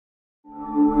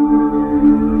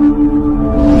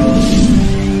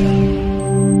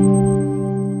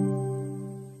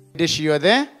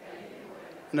Deshiothe,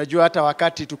 unajua hata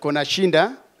wakati tuko na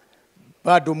shinda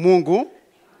bado Mungu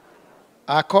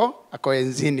ako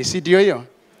enzini, si ndio hiyo?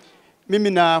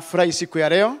 Mimi nafurahi siku ya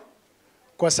leo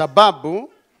kwa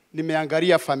sababu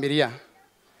nimeangalia familia.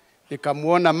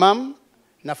 Nikamuona mam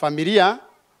na familia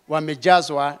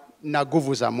wamejazwa na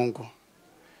nguvu za Mungu.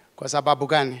 Kwa sababu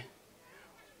gani?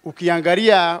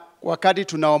 Ukiangalia wakati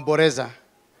tunaomboleza,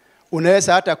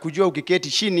 unaweza hata kujua ukiketi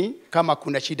chini kama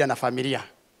kuna shida na familia.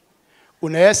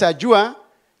 Unaweza jua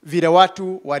vile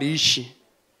watu waliishi.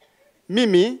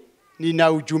 Mimi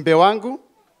nina ujumbe wangu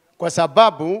kwa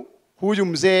sababu huyu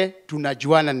mzee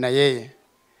tunajuana na yeye.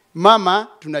 Mama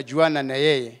tunajuana na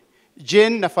yeye.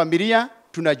 Jane na familia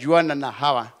tunajuana na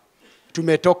hawa.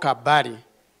 Tumetoka bari.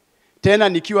 Tena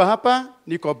nikiwa hapa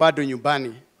niko bado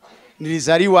nyumbani.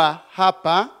 Nilizaliwa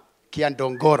hapa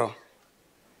Kiandongoro.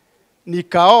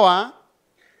 Nikaoa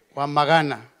wa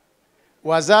Magana.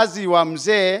 Wazazi wa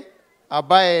mzee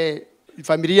ambaye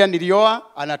familia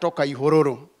nilioa anatoka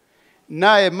Ihororo.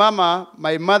 Naye mama,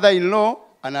 my mother-in-law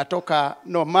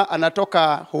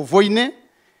anatoka Hovoine,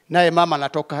 naye mama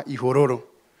anatoka Ihororo.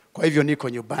 Kwa hivyo niko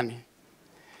nyumbani.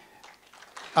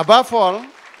 Above all,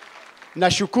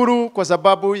 nashukuru kwa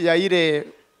sababu ya ile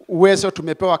uwezo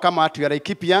tumepewa kama watu ya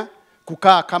Laikipia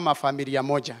kukaa kama familia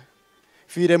moja.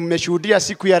 Vile mmeshuhudia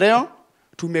siku ya leo,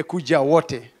 tumekuja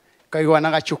wote. Kwa hivyo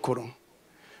nagashukuru.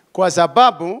 Kwa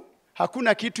sababu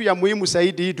hakuna kitu ya muhimu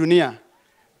zaidi hii dunia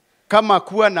kama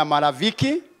kuwa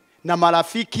na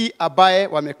marafiki ambaye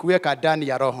wamekuweka ndani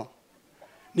ya roho.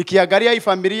 Nikiangalia hii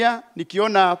familia,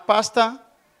 nikiona pastor,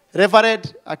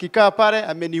 reverend akikaa pale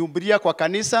amenihubiria kwa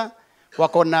kanisa,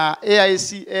 wako na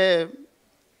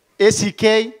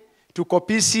ACK, tuko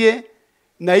PCA,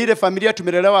 na ile familia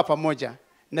tumelelewa pamoja.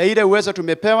 Na ile uwezo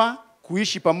tumepewa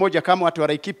kuishi pamoja kama watu wa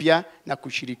Laikipia na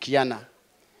kushirikiana.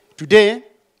 Today,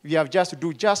 we have just to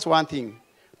do just one thing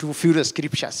to fulfill the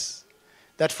scriptures.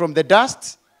 That from the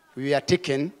dust we are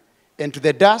taken, and to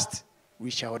the dust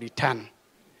we shall return.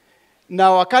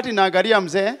 Na wakati naangalia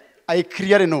mzee, I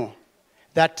clearly know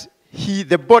that he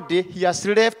has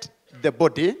left the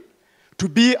body to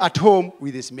be at home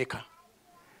with his maker.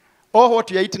 All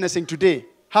what we are witnessing today,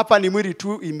 hapa ni mwili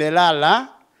tu imelala,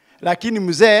 lakini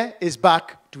mzee is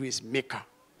back to his maker.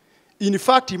 In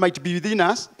fact, he might be within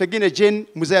us. Pengine Jane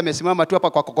mzee amesimama tu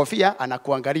hapa kwa kofia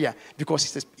anakuangalia because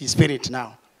it's his spirit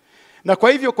now. Na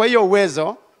kwa hiyo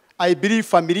uwezo, I believe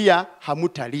familia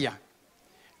hamutalia.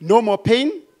 No more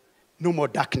pain, no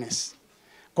more darkness.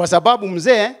 Kwa sababu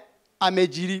mzee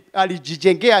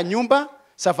alijijengea nyumba,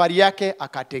 safari yake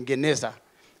akatengeneza.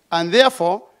 And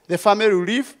therefore, the family will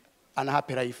live a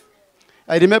happy life.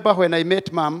 I remember when I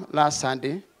met mom last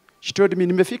Sunday, she told me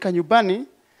nimefika nyumbani,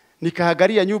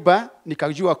 nikaangalia nyumba,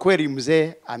 nikajua kweli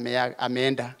mzee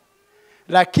ameenda.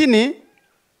 Lakini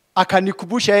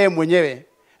akanikumbusha yeye mwenyewe,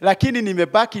 lakini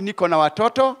nimebaki niko na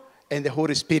watoto and the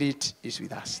Holy Spirit is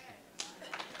with us.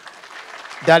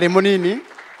 Dalimonini,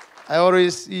 I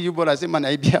always yubo lazima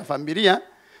naibia familia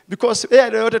because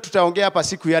yote tutaongea hapa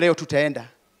siku ya leo tutaenda.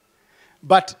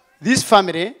 But this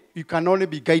family, you can only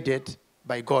be guided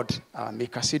by God, our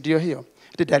maker. Sidio hiyo.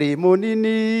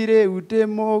 Dalimonini re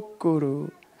udemokoro.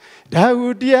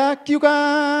 Daudi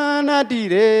akiuga na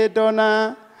dire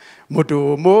dona.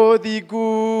 Mudu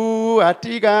mothigu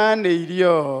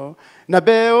atiganeirio na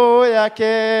beo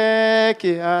yake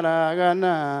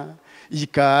kiharagana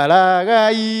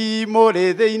ikaraga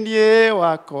imore theinie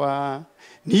wakwa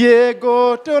nie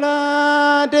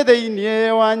ngotura ndi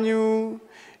theinie wanyu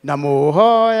na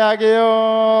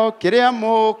muhoyageo kiria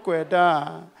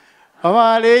mukwenda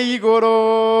awari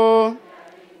iguru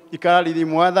ikararithi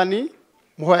mwathani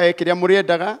muhoye kiria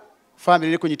muriendaga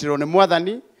family kunyitirwo ni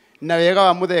mwathani na wega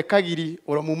wa muthekagiri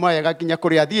uromuma wega kinya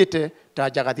kuri athiete ta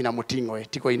njagathi na muting'oe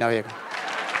tiko ina wega.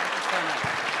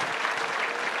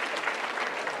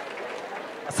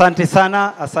 Asante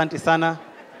sana.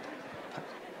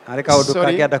 Areka undu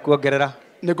kagienda kuongerera.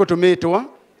 Nigutumitwo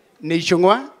ni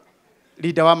icung'wa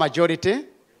leader wa majority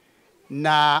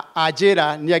na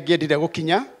ajira ni agiendire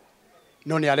gukinya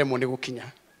no ni aremwo ni gukinya.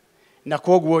 Na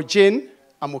koguo Jane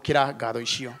amukira ngatho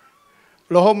icio.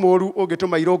 Roho moru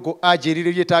ungituma irongo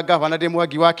anjiriririe ta gavana de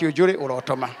Mwangi wa Kiunjuri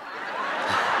urotoma.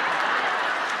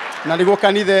 Na nigo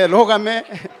kanithe rogame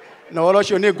na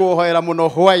orocio ni nguhoera muno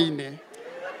hwaine.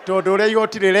 Tondu ria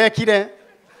igoti rirekire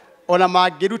ona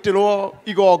mangirutirwo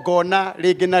igongona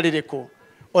ringi na ririku.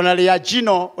 Ona ria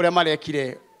Jino uria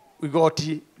marekire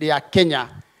igoti ria Kenya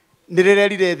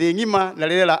nirererire thi ngima na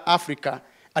rirera Africa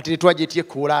ati twajitie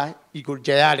kura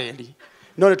igurja ya reri.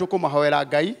 No nitukumahoera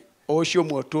Ngai ucio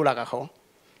mwoturaga ho.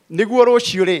 niguo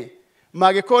rucio ri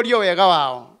magikorio wega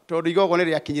wao tondu igogona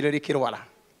ria kinyire rikirwara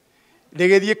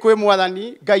rigithie kwi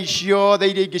mwathani ngai ciothe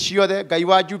iria ingi ciothe ngai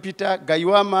wa Jupiter ngai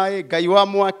wa mai ngai wa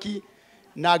mwaki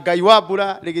na ngai wa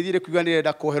mbura rigithie kuiga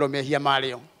nirenda kuhero mehia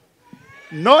mario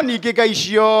no ningi ngai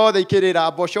ciothe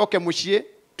ikirira mbocoke mucie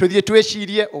tuthie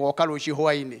twicirie ugoka rucio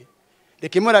hwaini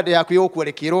rikimura ndi yaku yokuo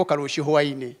rikirwo ka rucio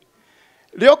hwaini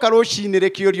rio ka rucini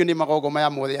rikiorio ni magogo maya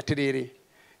mothe atiriri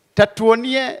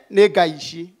tatuonie ni ngai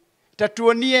ici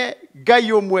tatuonie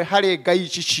ngai umwe hari ngai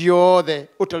ici ciothe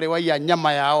utari wa ya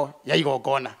nyama yao ya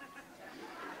igogona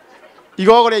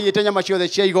igogore yite nyama ciothe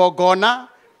cia igogona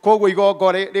koguo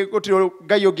igogore gutiro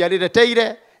ngai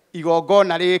ungiarireteire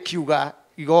igogona rikiuga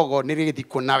igogo ni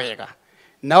rigithikuna wega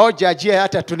nao jaji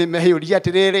hata tunimeheuria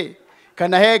atiriri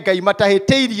kana he ngai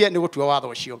matahiteirie ni gutua watho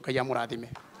ucio ngai amurathime.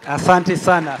 Asante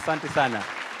sana, asante sana.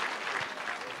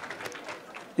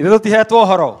 Ithu tihetwo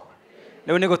horo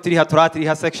leo niko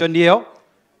turatiriha section hiyo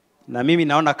na mimi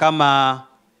naona kama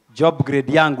job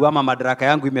grade yangu ama madaraka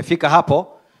yangu imefika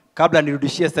hapo. Kabla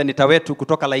nirudishie senator wetu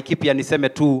kutoka Laikipia niseme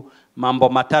tu mambo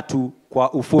matatu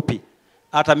kwa ufupi.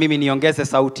 Hata mimi niongeze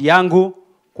sauti yangu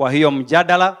kwa hiyo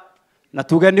mjadala na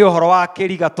tuge ni uhoro wa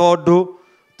kiriga tondu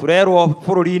turerwo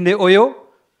bururi-ini uyu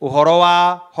uhoro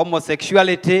wa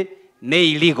homosexuality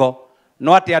ni illegal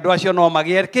no ati andu acio no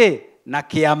magierke na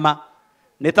kiama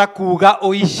nitakuga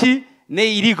uici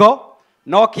ni illegal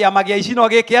no kiama gia ici no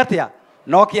gike atia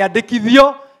no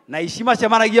kiandikithio na ici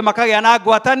macemanagie makagea na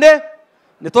ngwatane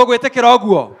nitugwitikira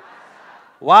oguo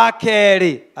wa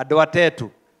keri andu atetu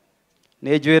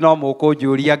ni njui no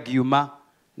mukunjuria ngiuma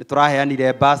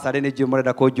nituraheanire basari ni njui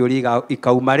murenda kunjuria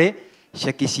ikaumari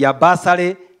sheki cia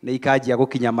basari ni ikanjia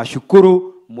gukinya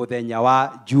mashukuru muthenya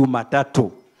wa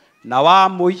Jumatatu na wa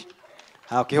mui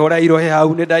akihora irohe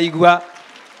hau ni ndaigua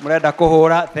murenda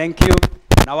kuhura thank you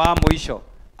na wa muico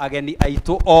ageni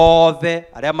aitu othe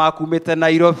aria makumite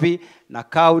Nairobi na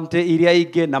county iria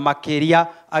ingi na makiria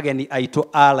ageni aitu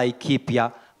a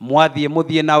Laikipia mwathie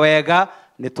muthie na wega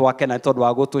ni twakena tondu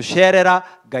wa gutucerera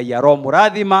ngai aro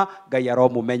murathima ngai aro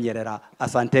mumenyerera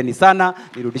asanteni sana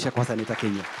nirudisha kwa Senator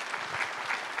Kenya.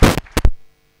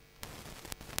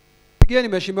 Pigeni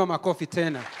mheshimiwa makofi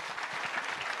tena.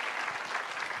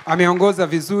 Ameongoza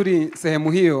vizuri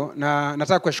sehemu hiyo na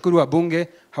nataka kuwashukuru wabunge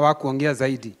hawakuongea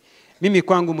zaidi. Mimi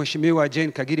kwangu mheshimiwa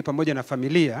Jane Kagiri pamoja na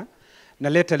familia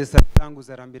naleta risala zangu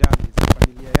za rambirambi za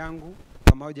familia yangu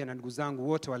pamoja na ndugu zangu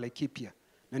wote wa Laikipia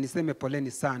na niseme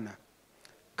poleni sana.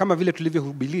 Kama vile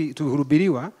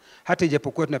tulivyohubiriwa hata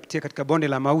ijapokuwa tunapitia katika bonde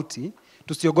la mauti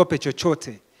tusiogope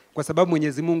chochote kwa sababu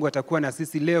Mwenyezi Mungu atakuwa na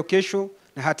sisi leo kesho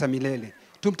na hata milele.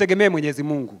 Tumtegemee Mwenyezi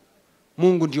Mungu.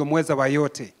 Mungu ndio mweza wa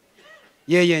yote.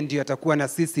 Yeye ndio atakuwa na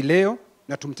sisi leo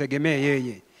na tumtegemee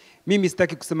yeye. Mimi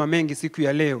sitaki kusema mengi siku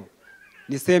ya leo.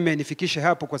 Niseme nifikishe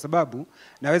hapo kwa sababu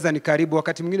naweza nikaribu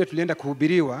wakati mwingine tulienda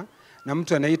kuhubiriwa na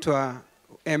mtu anaitwa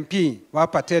MP wa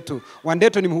hapa Teto.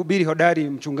 Wandeto ni mhubiri hodari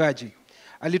mchungaji.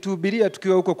 Alituhubiria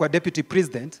tukiwa huko kwa deputy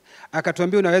president,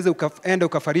 akatuambia unaweza ukaenda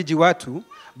ukafariji watu,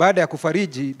 baada ya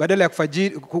kufariji, badala ya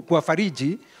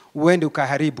kuwafariji uende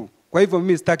ukaharibu. Kwa hivyo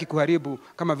mimi sitaki kuharibu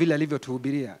kama vile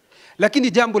alivyotuhubiria.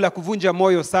 Lakini jambo la kuvunja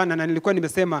moyo sana na nilikuwa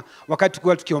nimesema wakati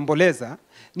kwa tukiomboleza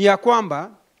ni ya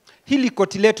kwamba hili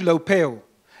koti letu la upeo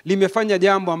limefanya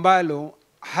jambo ambalo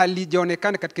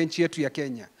halijaonekana katika nchi yetu ya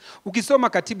Kenya. Ukisoma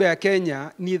katiba ya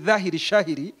Kenya ni dhahiri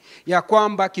shahiri ya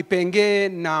kwamba kipengee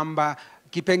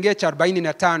cha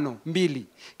 45(2)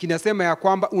 kinasema ya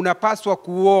kwamba unapaswa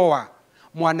kuoa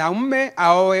mwanamume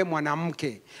aoe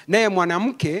mwanamke, naye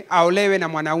mwanamke aolewe na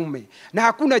mwanaume, na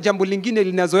hakuna jambo lingine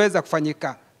linazoweza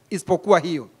kufanyika isipokuwa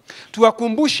hiyo.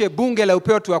 Tuwakumbushe bunge la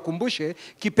upeo, tuwakumbushe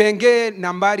kipengee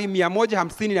nambari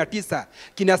 159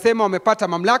 kinasema wamepata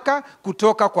mamlaka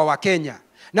kutoka kwa Wakenya.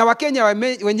 Na Wakenya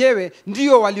wenyewe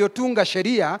ndio waliotunga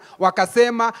sheria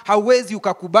wakasema hauwezi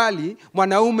ukakubali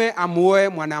mwanaume amuoe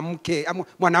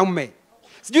mwanaume.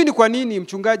 Sijui ni kwa nini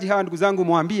mchungaji hawa ndugu zangu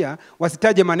mwambia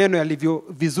wasitaje maneno yalivyo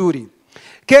vizuri.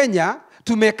 Kenya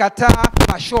tumekataa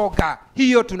mashoga.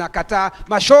 Hiyo tunakataa.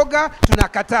 Mashoga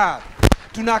tunakataa.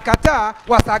 Tunakataa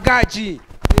wasagaji.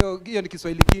 Hiyo ni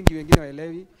Kiswahili kingi wengine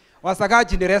waelewi.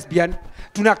 Wasagaji ni lesbian.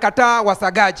 Tunakataa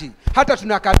wasagaji. Hata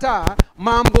tunakataa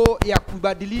mambo ya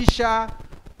kubadilisha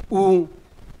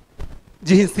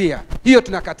jinsia. Hiyo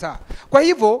tunakataa. Kwa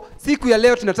hivyo siku ya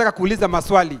leo tunataka kuuliza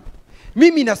maswali.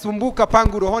 Mimi nasumbuka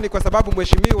pangu rohoni kwa sababu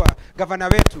mheshimiwa gavana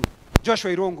wetu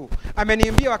Joshua Irungu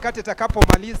ameniambia wakati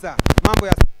atakapomaliza mambo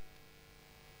ya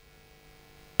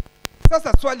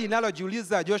sasa. Swali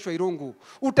linalojiuliza Joshua Irungu,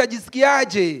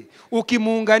 utajisikiaje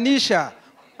ukimuunganisha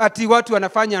ati watu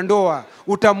wanafanya ndoa,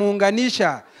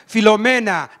 utamuunganisha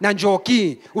Philomena na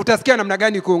Njoki, utasikia namna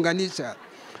gani kuunganisha?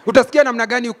 Utasikia namna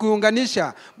gani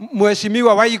kuunganisha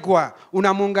Mheshimiwa Waigwa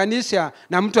unamuunganisha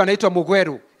na mtu anaitwa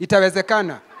Mugweru?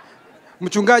 Itawezekana?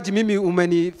 Mchungaji, mimi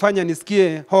umenifanya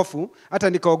nisikie hofu, hata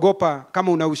nikaogopa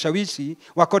kama una ushawishi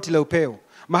wa koti la upeo.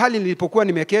 Mahali nilipokuwa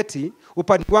nimeketi,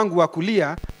 upande wangu wa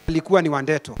kulia palikuwa ni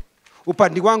Wandeto.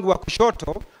 Upande wangu wa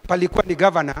kushoto palikuwa ni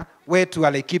governor wetu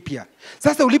wa Laikipia.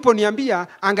 Sasa uliponiambia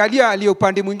angalia aliye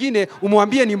upande mwingine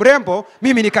umwambie ni mrembo,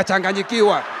 mimi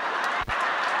nikachanganyikiwa.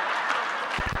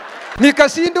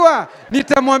 Nikashindwa,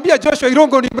 nitamwambia Joshua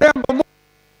Irongo ni mrembo.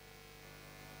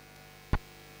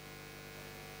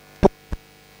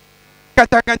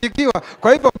 Nikachanganyikiwa.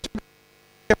 Kwa hivyo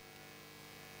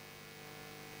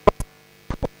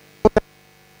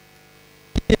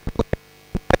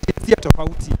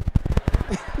tofauti.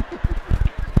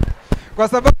 Kwa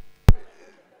sababu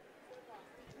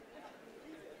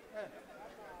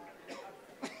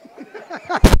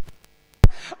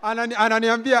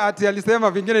ananiambia ati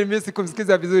alisema vingine mimi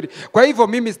sikumsikiza vizuri. Kwa hivyo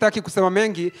mimi sitaki kusema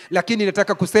mengi, lakini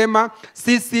nataka kusema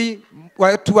sisi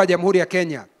watu wa Jamhuri ya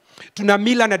Kenya tuna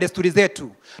mila na desturi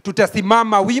zetu.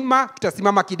 Tutasimama wima,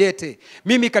 tutasimama kidete.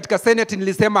 Mimi katika Senate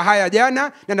nilisema haya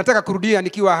jana na nataka kurudia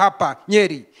nikiwa hapa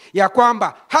Nyeri, ya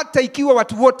kwamba hata ikiwa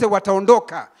watu wote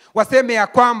wataondoka, waseme ya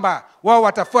kwamba wao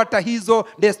watafuata hizo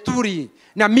desturi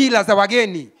na mila za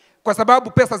wageni, kwa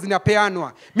sababu pesa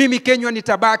zinapeanwa. Mimi Kenya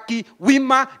nitabaki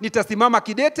wima, nitasimama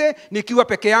kidete nikiwa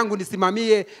peke yangu,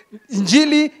 nisimamie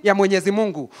injili ya Mwenyezi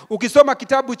Mungu. Ukisoma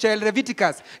kitabu cha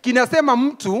Leviticus kinasema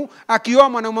mtu akioa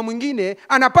mwanaume mwingine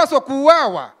anapaswa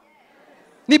kuuawa.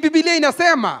 Ni Biblia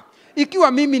inasema.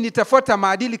 Ikiwa mimi nitafuata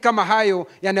maadili kama hayo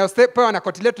yanayopewa na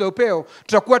koti letu la upeo,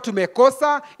 tutakuwa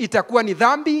tumekosa, itakuwa ni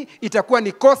dhambi, itakuwa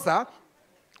ni kosa,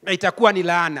 itakuwa ni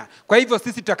laana. Kwa hivyo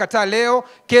sisi tutakataa leo,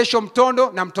 kesho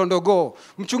mtondo na mtondogoo.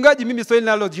 Mchungaji, mimi swali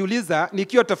ninalojiuliza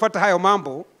nikiwa tutafuata hayo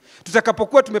mambo,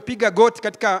 tutakapokuwa tumepiga goti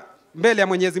katika mbele ya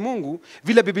Mwenyezi Mungu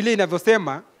vile Biblia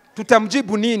inavyosema,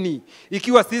 tutamjibu nini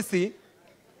ikiwa sisi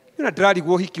tunadrari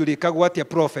guo hiki ulikagwo atia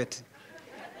prophet?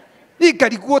 Ni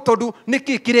gariguo tondu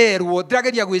niki kirerwo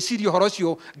ndirageria gwiciria horo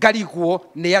cio gariguo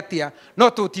ni atia, no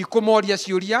tutikumoria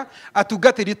ciuria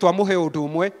atungatiri twamuhe undu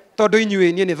umwe tondu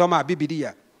inyuĩ nie ni thoma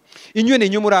Biblia. Inyuĩ nĩ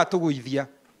inyuĩ mũratũgũithia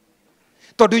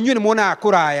tondu inyuĩ nĩ muonaga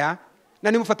kũraya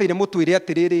na nĩ mũbataire mũtwĩre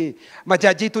atĩrĩrĩ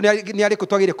majaji itu nĩ arĩkũ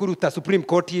twagĩrĩire kũruta Supreme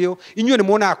Court ĩyo. Inyuĩ nĩ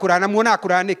muonaga kũraya na muonaga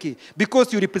kũraya nĩkĩ?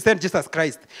 Because you represent Jesus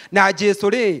Christ. Na Jesu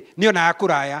rĩ nĩ onaga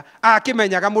kũraya,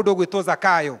 akĩmenyaga mũndũ ũgwĩtwo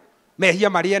Zakayo mehia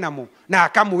marĩ enamo na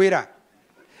akamwĩra.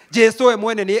 Jesu we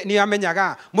mwene nĩ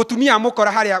amenyaga mũtumia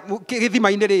amũkora harĩa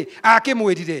gĩthima-inĩ rĩ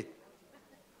akĩmwĩrire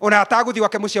ona atagũthi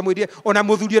wake mũciĩ mwĩrire ona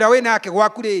mũthuri ũrĩa wĩ nake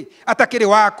gwaku rĩ atakĩrĩ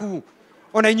waku.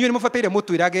 Ona inyuĩ nĩ mũbataire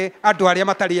mũtwĩrage andũ arĩa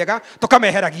matariega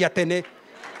tũkameheragia tene.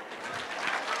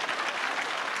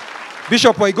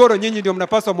 Bishop Waigoro, nyinyi ndio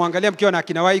mnapaswa muangalia mkiwa na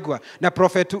akina Waigwa na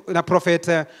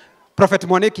prophet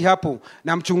Mwaneki hapo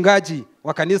na mchungaji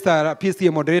wa kanisa la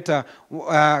PCA moderator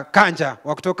Kanja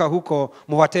wa kutoka huko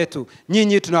Mwatetu.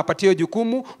 Nyinyi tunawapatia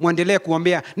jukumu, muendelee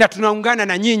kuombea na tunaungana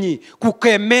na nyinyi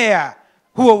kukemea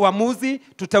huo uamuzi.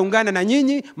 Tutaungana na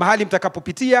nyinyi mahali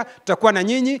mtakapopitia, tutakuwa na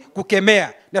nyinyi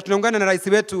kukemea, na tunaungana na rais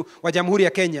wetu wa Jamhuri ya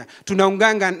Kenya,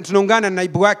 tunaungana na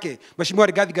naibu wake Mheshimiwa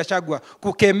Rigathi Gachagua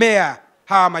kukemea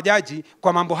hawa majaji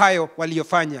kwa mambo hayo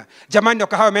waliyofanya. Jamani,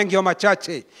 kwa hayo mengi au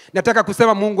machache, nataka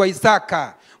kusema Mungu wa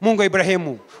Isaka, Mungu wa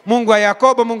Ibrahimu, Mungu wa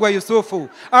Yakobo, Mungu wa Yusufu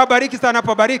awabariki sana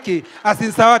hapo, bariki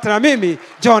asinisawata na mimi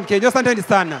John Kenya. Asanteni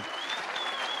sana.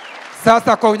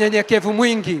 Sasa kwa unyenyekevu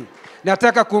mwingi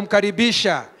nataka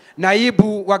kumkaribisha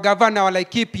naibu wa gavana wa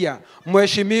Laikipia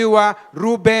Mheshimiwa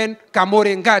Ruben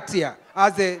Kamore Ngatia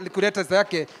aze kuleta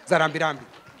zake za rambirambi.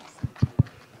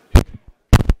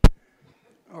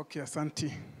 Okay,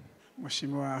 asante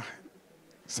Mheshimiwa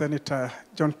Senator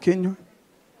John Kikuyu.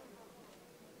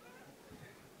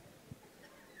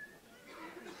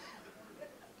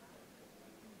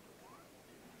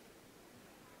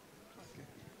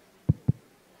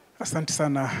 Asante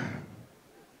sana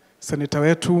Senator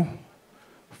wetu,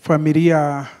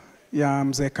 familia ya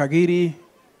mzee Kagiri,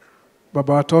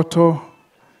 baba watoto,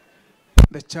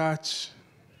 the church,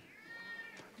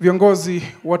 viongozi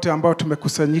wote ambao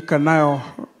tumekusanyika nayo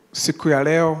siku ya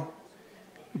leo,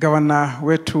 gavana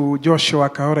wetu Joshua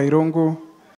Kahora Irungu,